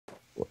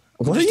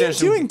What are you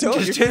doing, Toad?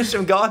 Just doing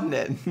some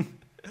gardening.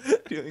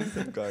 Doing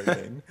some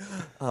gardening.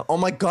 Oh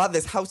my god,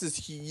 this house is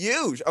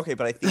huge. Okay,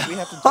 but I think we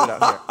have to do it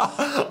out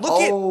here.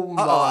 Oh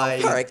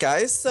my. All right,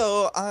 guys.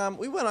 So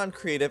we went on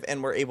creative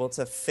and we're able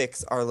to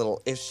fix our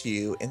little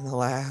issue in the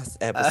last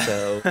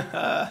episode.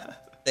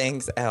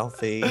 Thanks,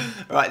 Alfie.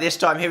 Right, this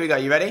time, here we go.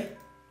 You ready?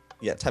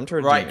 Yeah, time to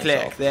redeem Right click.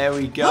 yourself. There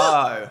we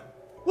go.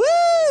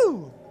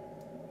 Woo!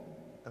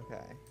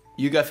 Okay.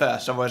 You go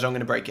first, otherwise I'm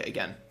going to break it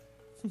again.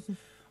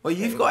 Well,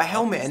 you've got a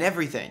helmet and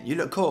everything. You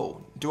look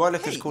cool. Do I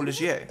look as cool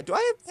as you? Do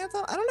I have pants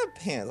on? I don't have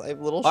pants. I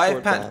have little I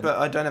shorts have pants, on. but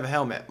I don't have a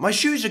helmet. My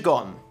shoes are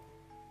gone.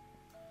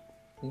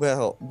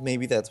 Well,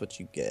 maybe that's what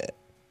you get.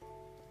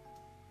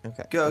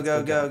 Okay. Go,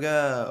 go, go,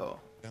 go.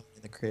 In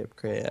the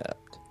crypt.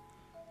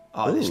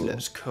 Oh, this Ooh.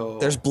 looks cool.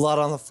 There's blood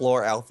on the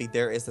floor, Alfie.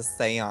 There is a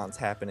seance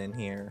happening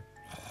here.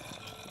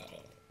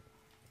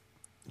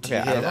 Do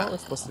you hear that?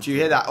 Do you do.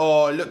 hear that?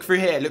 Oh, look through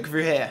here. Look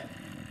through here.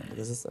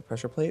 Is this a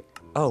pressure plate?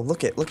 Oh,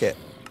 look it.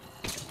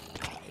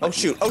 Oh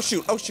shoot! Oh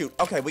shoot! Oh shoot!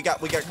 Okay, we got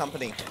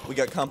company. We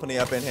got company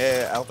up in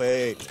here,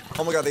 Alfie.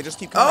 Oh my god, they just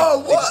keep coming. Oh,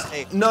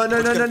 what? No,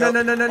 no, no, no, no,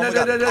 no, no, no, no,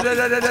 no, no, no, no,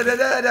 no, no,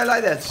 no, no,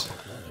 like this.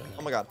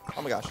 Oh my god!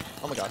 Oh my gosh!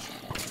 Oh my gosh!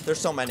 There's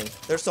so many.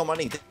 There's so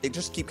many. They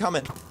just keep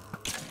coming.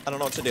 I don't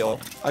know what to do.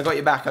 I got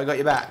your back. I got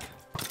your back.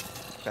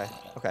 Okay.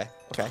 Okay.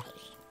 Okay.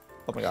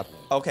 Oh my god.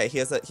 Okay, he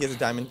has a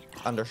diamond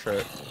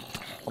undershirt.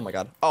 Oh my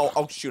god.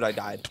 Oh shoot! I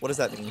died. What does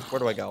that mean? Where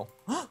do I go?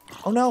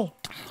 Oh no!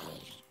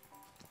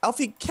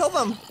 Alfie, kill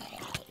them!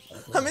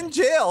 I'm in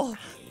jail.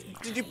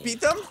 Did you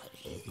beat them?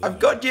 I've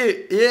got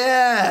you.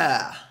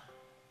 Yeah.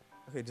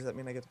 Okay, does that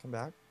mean I get to come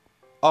back?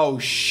 Oh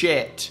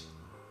shit.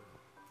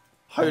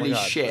 Oh my Holy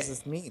God, shit. what does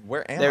this mean?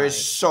 Where am I? There is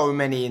so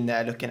many in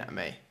there looking at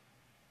me.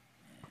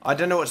 I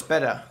don't know what's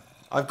better.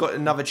 I've got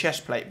another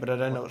chest plate, but I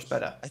don't know what's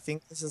better. I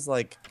think this is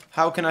like...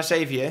 How can I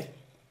save you?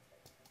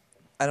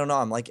 I don't know.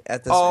 I'm like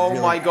at this Oh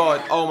really... my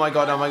god. Oh my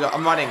god. Oh my god.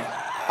 I'm running.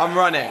 I'm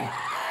running.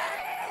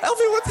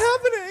 Alfie, what's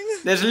happening?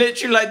 There's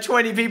literally like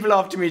 20 people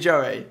after me,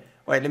 Joey.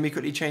 Wait, let me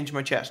quickly change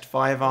my chest.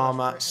 5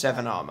 armor,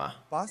 7 armor.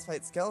 Boss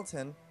fight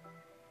skeleton.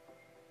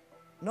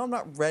 No, I'm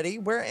not ready.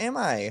 Where am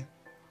I?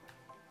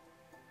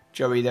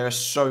 Joey, there are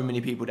so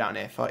many people down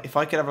here. If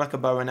I could have like a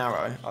bow and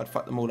arrow, I'd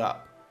fuck them all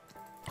up.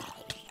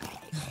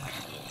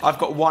 I've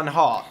got 1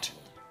 heart.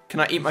 Can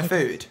I eat my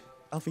food?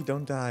 Alfie,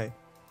 don't die.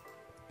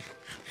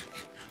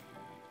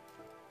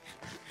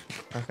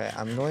 Okay,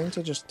 I'm going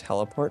to just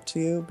teleport to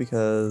you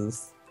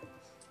because...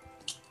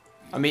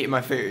 I'm eating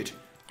my food.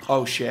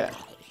 Oh shit.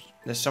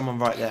 There's someone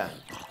right there.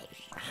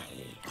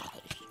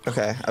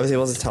 Okay, I was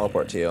able to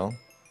teleport to you.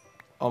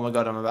 Oh my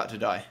god, I'm about to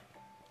die.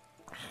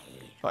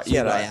 Right,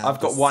 Yeah, I've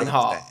got 1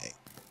 heart.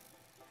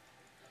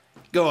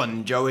 Go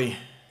on, Joey.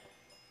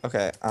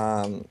 Okay,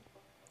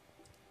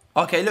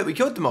 Okay, look, we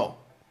killed them all.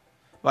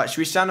 Right, should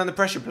we stand on the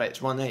pressure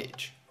plates, 1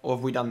 each? Or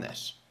have we done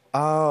this?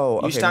 Oh,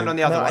 okay. You stand on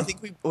the other one. I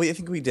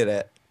think we did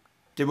it.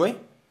 Did we?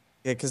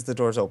 Yeah, because the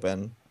door's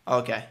open.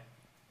 Okay.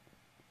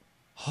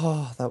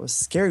 Oh, that was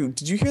scary.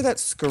 Did you hear that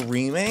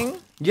screaming?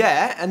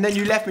 Yeah, and then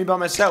you left me by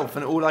myself,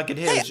 and all I could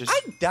hear was just... I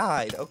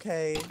died,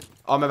 okay?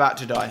 I'm about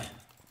to die.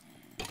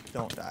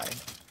 Don't die.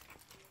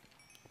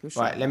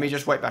 Right, let me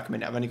just wait back a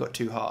minute. I've only got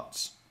 2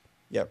 hearts.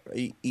 Yep,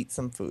 eat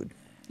some food.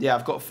 Yeah,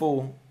 I've got a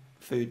full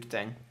food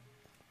thing.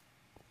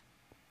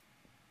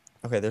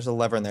 Okay, there's a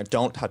lever in there.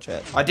 Don't touch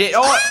it. I did...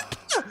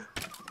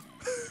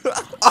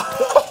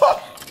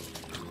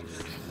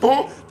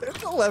 Oh!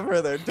 There's a lever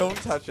in there. Don't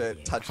touch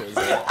it. Touches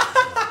it.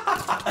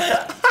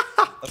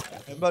 Okay,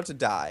 I'm about to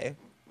die.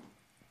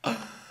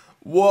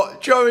 What?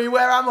 Joey,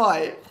 where am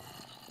I?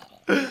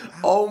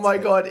 Oh my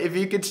god, if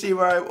you could see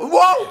where I...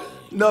 Whoa!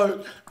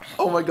 No.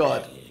 Oh my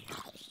god.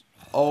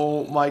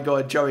 Oh my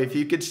god, Joey, if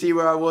you could see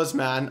where I was,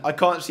 man. I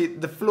can't see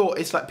the floor.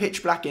 It's like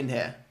pitch black in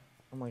here.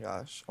 Oh my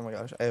gosh. Oh my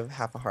gosh. I have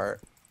half a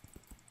heart.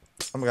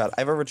 Oh my god.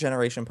 I have a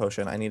regeneration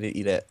potion. I need to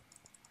eat it.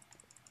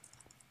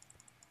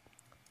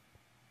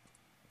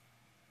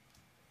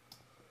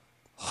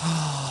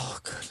 Oh,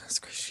 goodness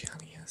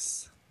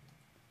gracious.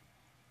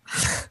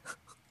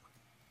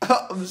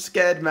 I'm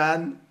scared,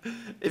 man.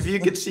 If you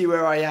could see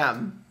where I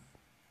am.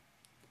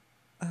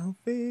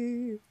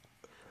 Alfie.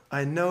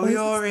 I know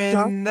you're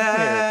in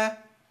there.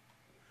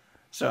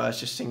 So I was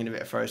just singing a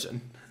bit of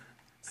Frozen.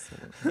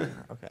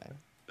 Okay.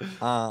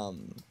 I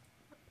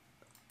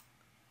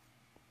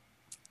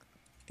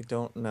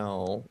don't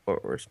know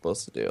what we're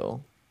supposed to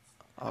do.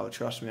 Oh,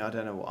 trust me, I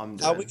don't know what I'm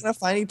doing. How are we gonna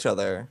find each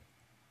other?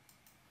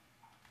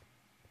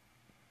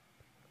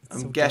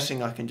 I'm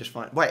guessing I can just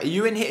find... Wait, are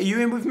you in here? Are you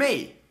in with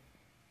me?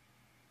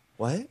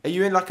 What? Are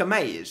you in like a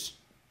maze?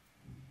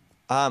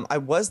 I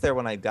was there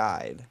when I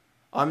died.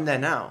 I'm there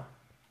now.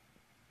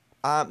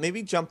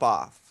 Maybe jump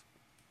off.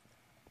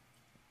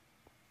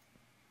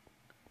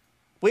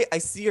 Wait, I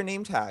see your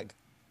name tag.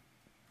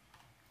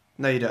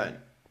 No, you don't.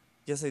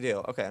 Yes, I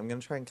do. Okay, I'm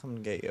gonna try and come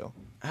and get you.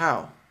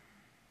 How?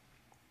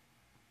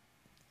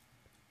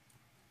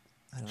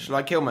 Shall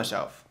I kill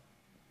myself?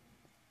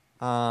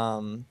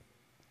 No.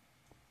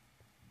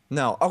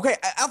 Okay,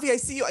 Alfie, I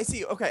see you. I see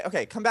you. Okay,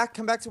 okay. Come back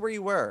to where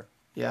you were.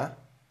 Yeah?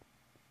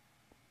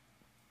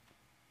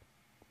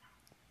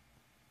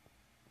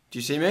 Do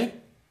you see me?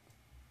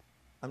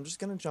 I'm just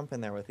gonna jump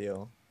in there with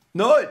you.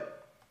 No!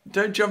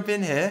 Don't jump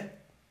in here.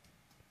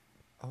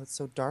 Oh, it's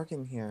so dark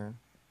in here.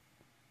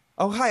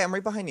 Oh, hi, I'm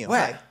right behind you.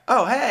 Where? Hi.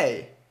 Oh,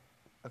 hey!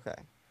 Okay.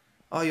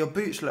 Oh, your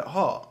boots look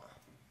hot.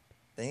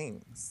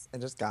 Thanks. I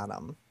just got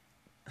them.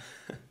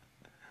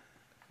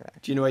 Okay.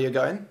 Do you know where you're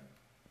going?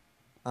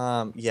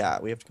 Yeah,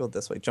 we have to go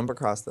this way. Jump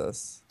across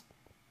this.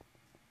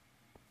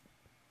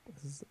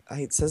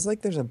 It says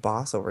like there's a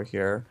boss over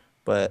here,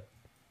 but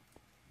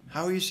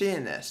How are you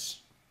seeing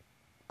this?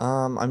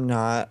 I'm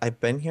not. I've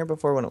been here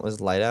before when it was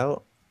light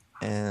out,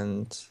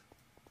 and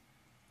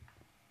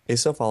are you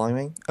still following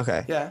me?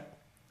 Okay. Yeah.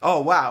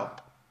 Oh, wow.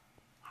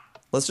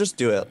 Let's just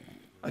do it.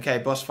 Okay,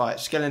 boss fight.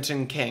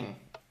 Skeleton King.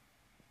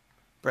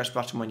 Press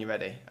button when you're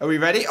ready. Are we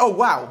ready? Oh,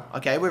 wow.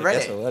 Okay, we're ready.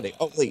 Yes, we're ready.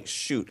 Oh wait,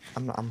 shoot.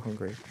 I'm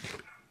hungry.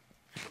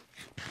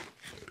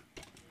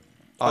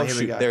 Oh, here shoot.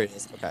 we go. There he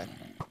is. Okay.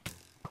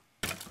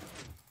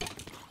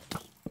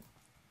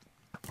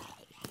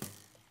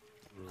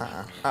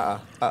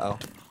 Uh-oh.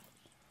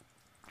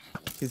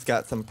 He's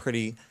got some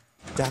pretty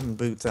diamond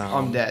boots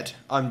on. I'm dead.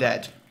 I'm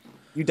dead.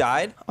 You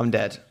died? I'm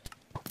dead.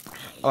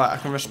 Alright, I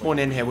can respawn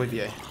in here with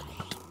you.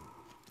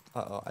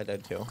 Uh-oh, I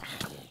died too.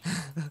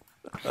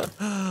 No,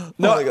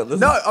 oh my God,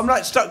 no, I'm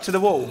like stuck to the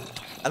wall.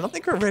 I don't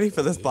think we're ready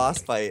for this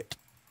boss fight.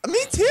 Me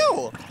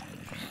too!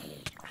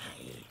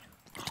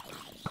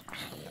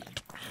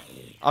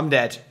 I'm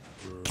dead.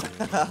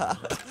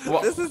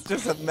 What? This is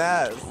just a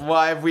mess.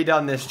 Why have we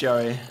done this,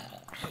 Joey?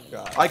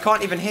 God. I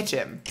can't even hit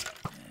him.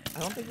 I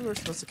don't think we were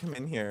supposed to come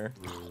in here.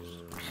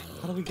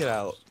 How do we get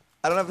out?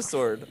 I don't have a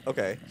sword.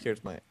 Okay,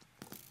 here's my...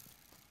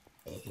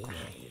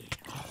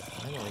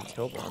 I only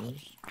killed one.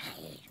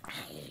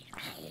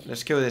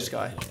 Let's kill this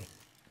guy.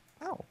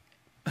 Ow.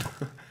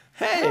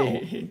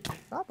 Hey!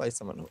 Not by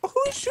someone. Oh,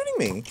 who is shooting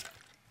me?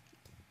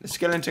 The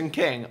Skeleton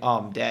King. Oh,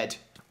 I'm dead.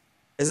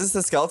 Is this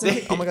the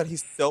skeleton? Oh my God,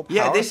 he's so powerful.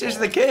 Yeah, this is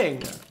the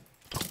king.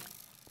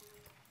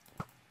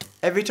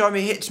 Every time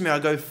he hits me, I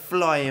go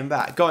flying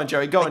back. Go on,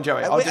 Joey. Go on,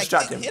 Joey. I'll Wait,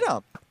 distract I can't him. hit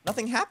him.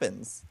 Nothing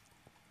happens.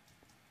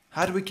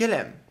 How do we kill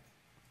him?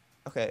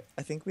 Okay,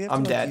 I think we have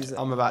I'm to dead. use it.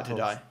 I'm about to Oh,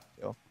 die.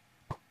 go.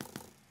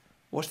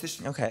 What's this?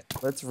 Okay,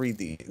 let's read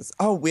these.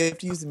 Oh, we have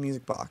to use the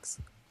music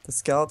box. The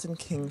Skeleton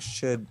King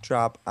should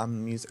drop a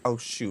music. Oh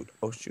shoot!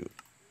 Oh shoot!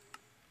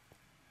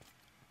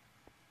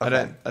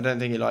 Okay. I don't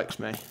think he likes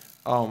me.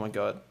 Oh my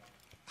God.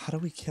 How do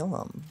we kill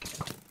him?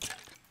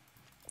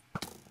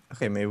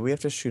 Okay, maybe we have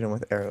to shoot him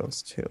with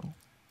arrows too.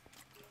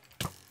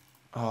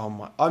 Oh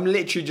my! I'm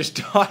literally just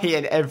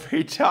dying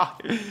every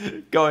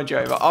time. Go on,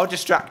 Joey. But I'll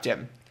distract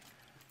him.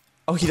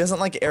 Oh, he doesn't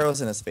like arrows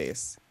in his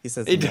face. He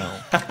says He no.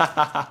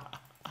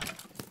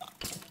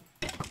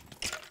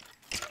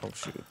 Oh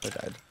shoot! I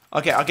died.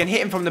 Okay, I can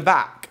hit him from the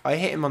back. I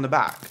hit him on the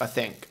back, I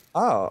think.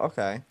 Oh,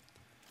 okay.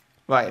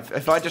 Right,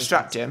 if I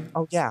distract him.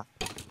 Oh yeah,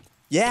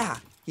 yeah.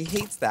 He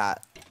hates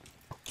that.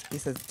 He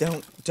says,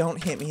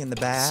 "Don't hit me in the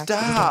back."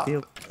 Stop.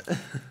 Oh.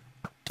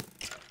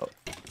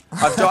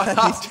 I've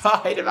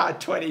died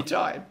about 20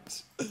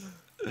 times.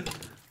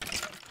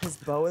 His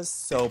bow is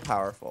so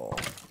powerful.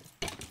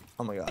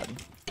 Oh my God.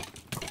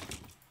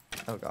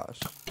 Oh gosh.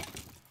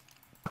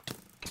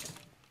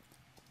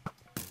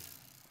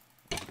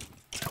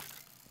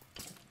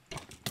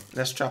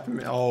 Let's trap him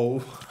in.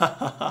 Oh.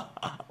 Oh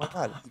my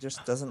God, he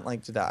just doesn't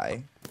like to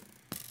die.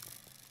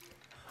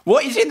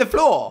 What? He's in the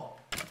floor.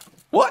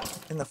 What?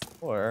 In the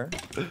floor.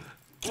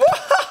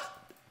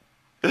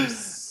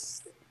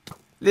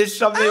 There's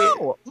something.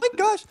 Ow! Oh my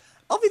gosh,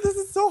 Alfie, this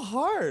is so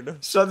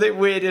hard. Something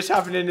weird is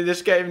happening in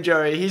this game,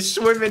 Joey. He's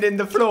swimming in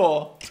the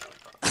floor.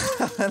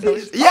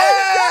 Yeah!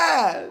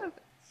 Yeah!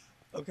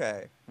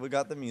 Okay, we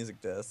got the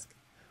music disc.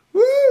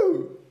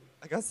 Woo!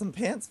 I got some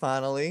pants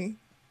finally.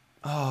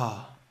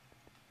 Oh.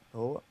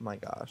 Oh my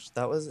gosh,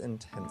 that was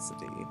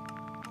intensity.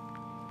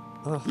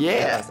 Ugh, Yeah.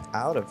 Get us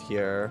out of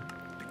here.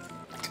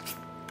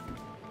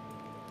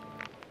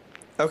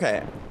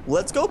 Okay,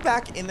 let's go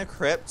back in the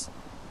crypt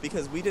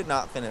because we did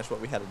not finish what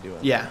we had to do.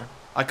 Yeah,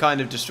 I kind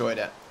of destroyed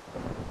it.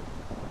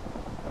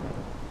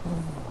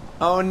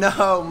 Oh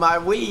no, my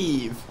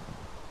weave.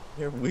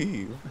 Your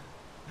weave.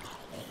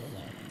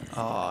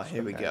 Oh,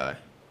 here we go.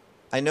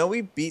 I know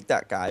we beat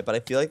that guy, but I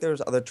feel like there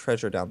was other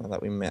treasure down there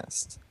that we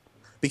missed.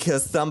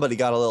 Because somebody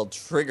got a little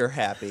trigger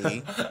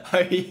happy. Oh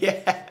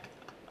yeah.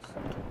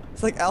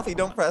 It's like, Alfie,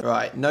 don't press.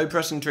 Right, no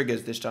pressing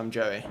triggers this time,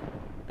 Joey.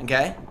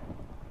 Okay?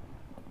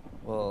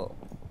 Well,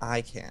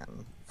 I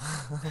can.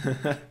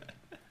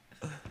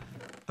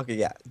 Okay,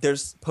 yeah.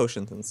 There's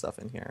potions and stuff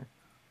in here.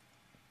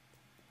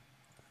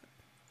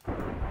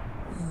 Okay.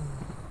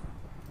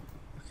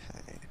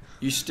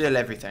 You steal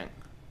everything.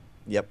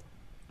 Yep.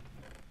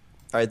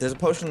 Alright, there's a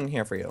potion in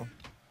here for you.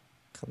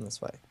 Come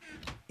this way.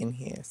 In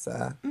here,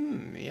 sir.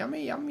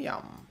 Yummy, yum,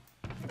 yum.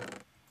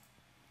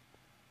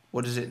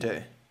 What does it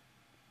do?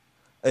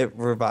 It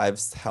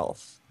revives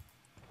health.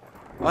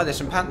 Oh, there's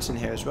some pants in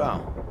here as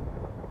well.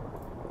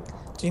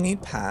 Do you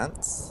need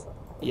pants?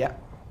 Yeah.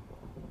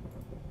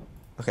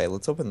 Okay,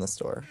 let's open this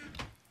door.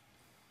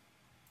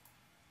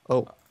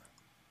 Oh.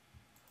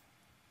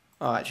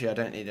 Oh, actually, I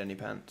don't need any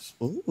pants.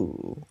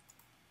 Ooh.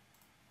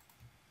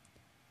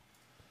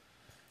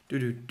 Do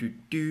do do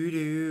do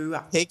do.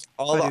 Take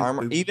all the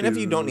armor. Even if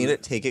you don't need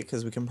it, take it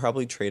because we can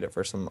probably trade it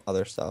for some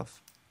other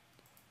stuff.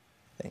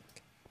 I think.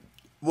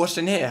 What's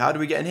in here? How do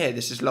we get in here?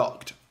 This is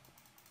locked.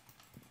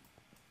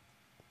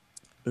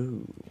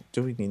 Ooh.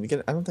 Do we need to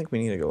get? I don't think we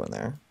need to go in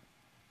there.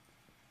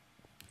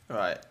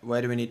 Right.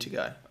 Where do we need to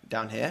go?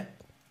 Down here?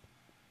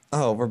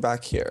 Oh, we're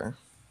back here.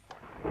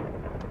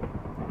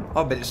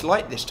 Oh, but it's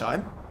light this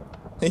time.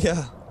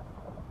 Yeah.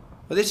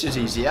 Well, this is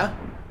easier.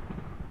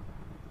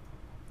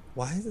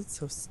 Why is it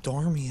so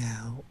stormy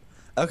out?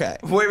 Okay.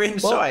 We're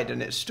inside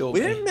and it's stormy.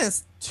 We didn't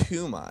miss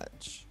too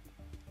much.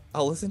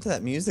 Oh, listen to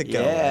that music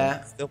going. Yeah.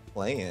 It's still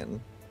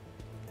playing.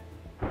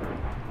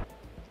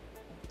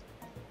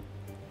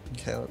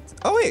 Okay, let's...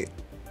 Oh, wait.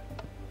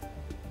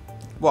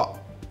 What?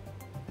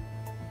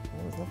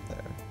 What was up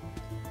there?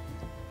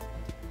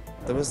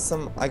 There was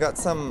some... I got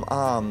some,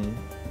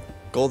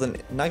 golden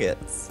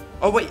nuggets.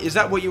 Oh, wait. Is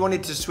that what you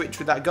wanted to switch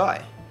with that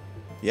guy?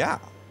 Yeah.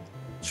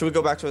 Should we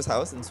go back to his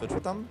house and switch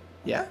with them?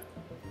 Yeah.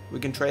 We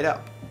can trade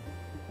up.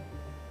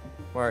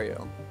 Where are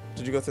you?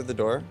 Did you go through the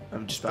door?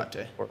 I'm just about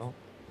to. Portal?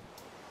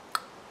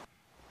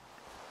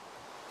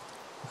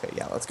 Okay,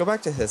 yeah, let's go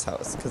back to his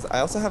house, because I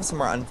also have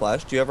some rotten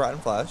flesh. Do you have rotten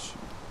flesh?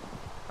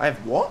 I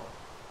have what?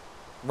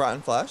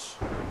 Rotten flesh?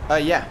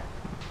 Yeah.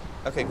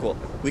 Okay, cool.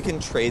 We can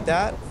trade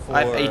that for...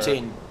 I have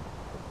 18.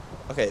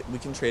 Okay, we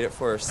can trade it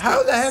for...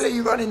 How the hell are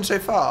you running so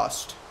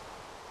fast?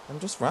 I'm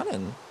just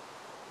running.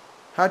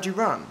 How'd you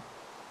run?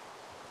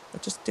 I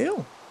just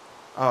do.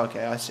 Oh,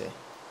 okay, I see.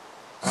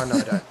 Oh, no,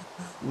 I don't.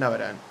 No, I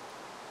don't.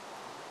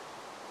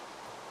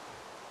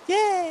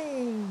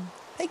 Yay!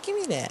 Hey, give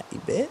me that, you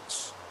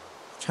bitch.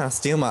 Trying to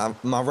steal my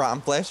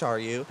rotten flesh, are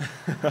you?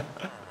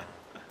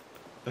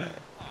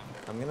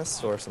 I'm gonna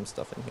store some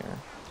stuff in here.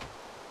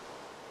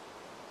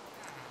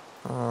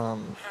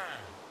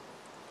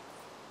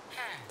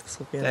 This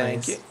will be a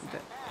Thank nice... you.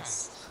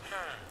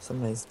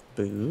 Some nice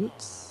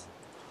boots.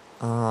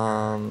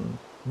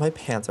 My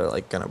pants are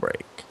like gonna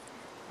break.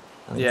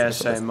 Yeah,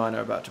 same. Mine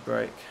are about to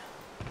break.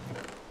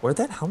 Where'd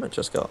that helmet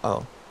just go?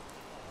 Oh.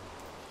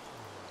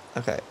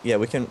 Okay. Yeah,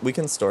 we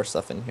can store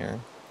stuff in here.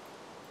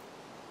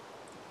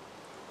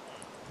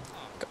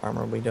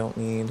 Armor we don't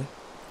need.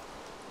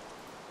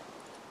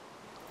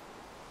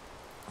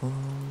 Do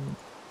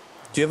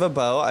you have a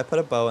bow? I put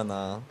a bow in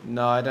the...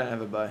 No, I don't have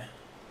a bow.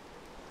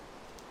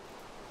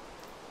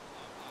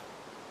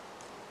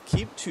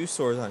 Keep 2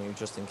 swords on you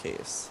just in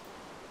case.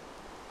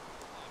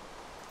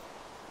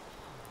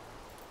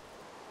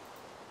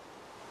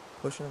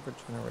 Potion of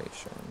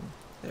regeneration.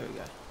 There we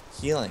go.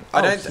 Healing.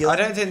 I Healing.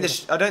 don't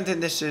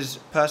think this is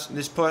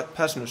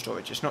personal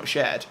storage. It's not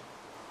shared.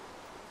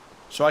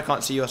 So I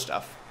can't see your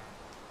stuff.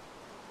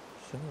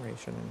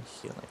 Regeneration and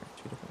healing are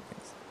 2 different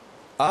things.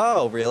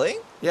 Oh, really?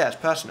 Yeah, it's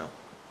personal.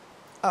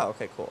 Oh,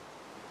 okay, cool.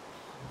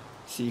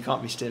 So you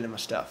can't be stealing my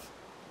stuff.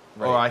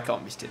 Right. Or I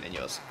can't be stealing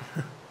yours.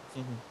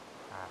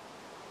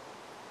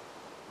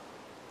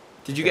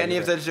 Did you get any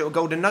of those little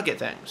golden nugget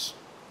things?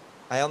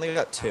 I only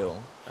got 2.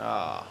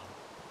 Ah.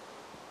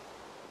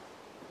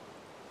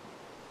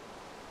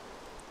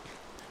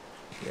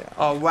 Yeah.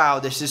 Oh, wow,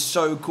 this is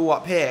so cool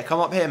up here.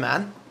 Come up here,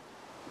 man.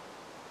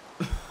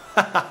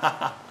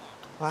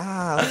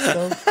 Wow,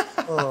 that's so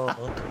cool.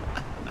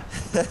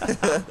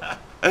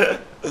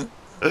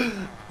 Oh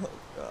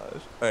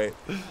gosh. Alright.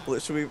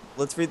 Let's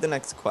read the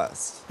next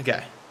quest.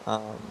 Okay.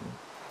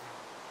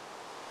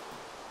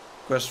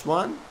 Quest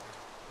 1. Did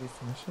we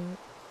finish it?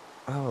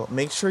 Oh,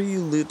 make sure you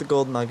loot the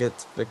gold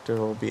nuggets. Victor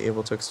will be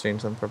able to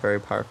exchange them for very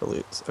powerful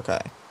loots. Okay.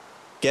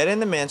 Get in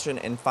the mansion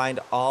and find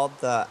all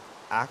the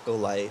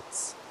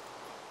acolytes.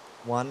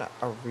 1,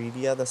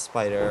 Aridia the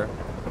spider.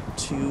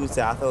 2,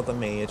 Zatho the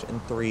mage.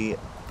 And 3,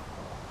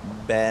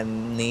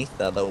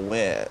 Benitha the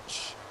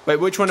witch. Wait,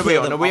 which one are we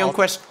on? Are we on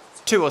quest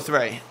 2 or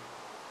 3?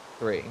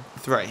 3.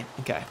 3,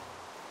 okay.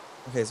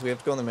 Okay, so we have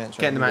to go in the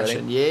mansion. Get in the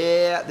mansion.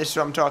 Yeah, this is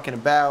what I'm talking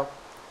about.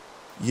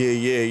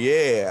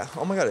 Yeah.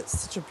 Oh my god, it's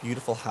such a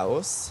beautiful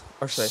house.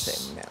 Or should I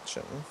say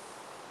mansion?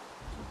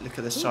 Look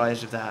at the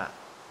size of that.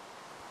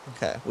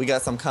 Okay, we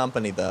got some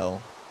company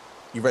though.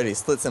 You ready to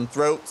slit some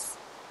throats?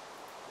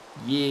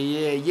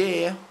 Yeah.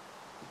 Yeah.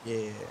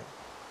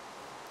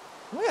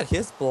 Oh my god, he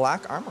has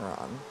black armor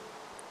on.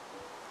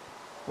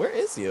 Where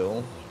is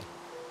you?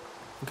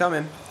 I'm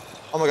coming.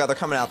 Oh my god, they're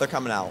coming out.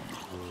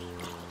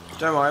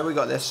 Don't worry, we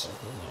got this.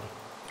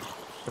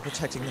 They're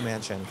protecting the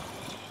mansion.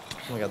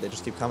 Oh my god, they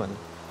just keep coming.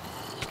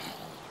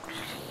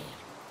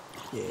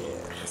 Yeah,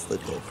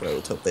 slit their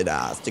throats, hope they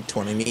die. Stick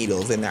 20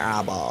 needles in their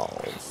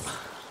eyeballs.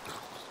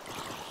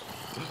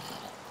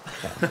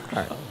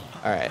 Okay,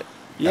 alright.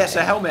 Yes,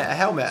 a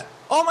helmet.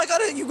 Oh my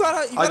god, you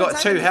got I got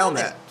 2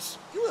 helmets.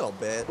 You little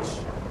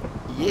bitch.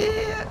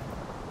 Yeah.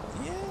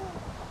 Yeah.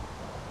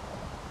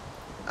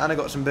 And I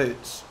got some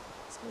boots.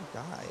 It's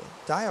gonna die.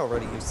 Die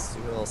already, you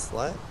stupid little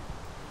slut.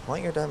 I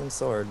want your diamond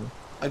sword.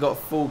 I got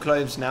full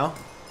clothes now.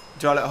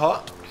 Do I look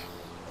hot?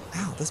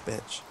 Ow, this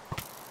bitch.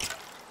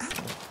 Ow.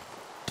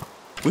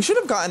 We should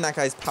have gotten that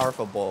guy's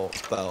powerful bow.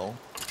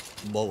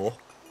 What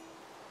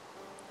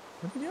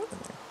are we doing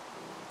there?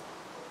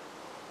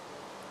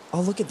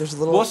 Oh, look at there's a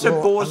little.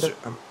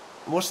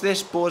 What's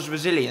this boar's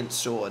resilience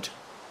sword?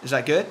 Is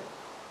that good?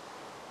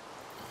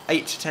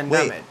 8 to 10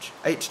 damage.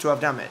 8 to 12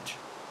 damage.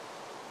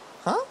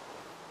 Huh?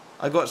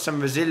 I got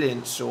some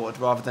resilience sword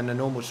rather than a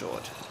normal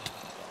sword.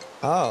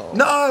 Oh.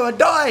 No, I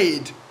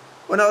died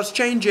when I was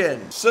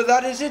changing. So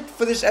that is it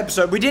for this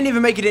episode. We didn't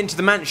even make it into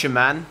the mansion,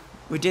 man.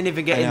 We didn't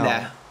even get in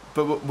there.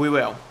 But we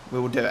will. We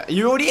will do it. Are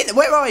you already in?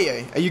 Where are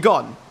you? Are you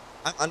gone?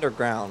 I'm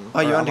underground. Oh,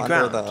 you're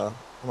underground?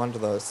 I'm under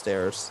the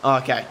stairs. Oh,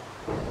 okay.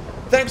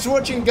 Thanks for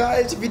watching,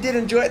 guys. If you did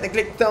enjoy it, then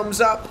click thumbs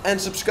up and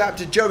subscribe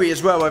to Joey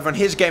as well over on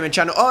his gaming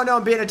channel. Oh, no,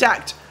 I'm being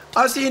attacked.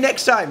 I'll see you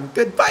next time.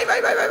 Goodbye,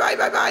 bye, bye, bye, bye,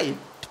 bye, bye.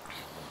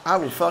 I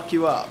will fuck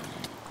you up.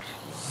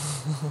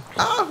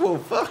 I will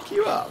fuck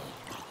you up.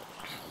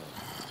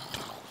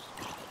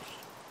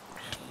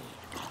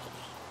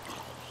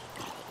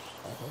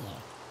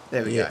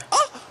 There we go.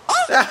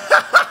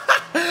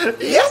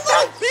 Yes!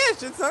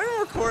 Fish! It's not even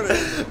recording.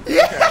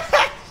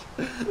 Yeah.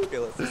 Okay,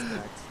 let's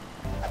disconnect.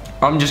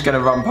 I'm just gonna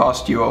run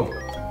past you all.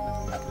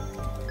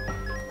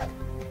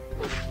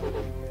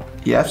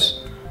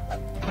 Yes?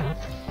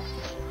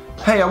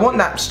 Hey, I want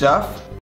that stuff.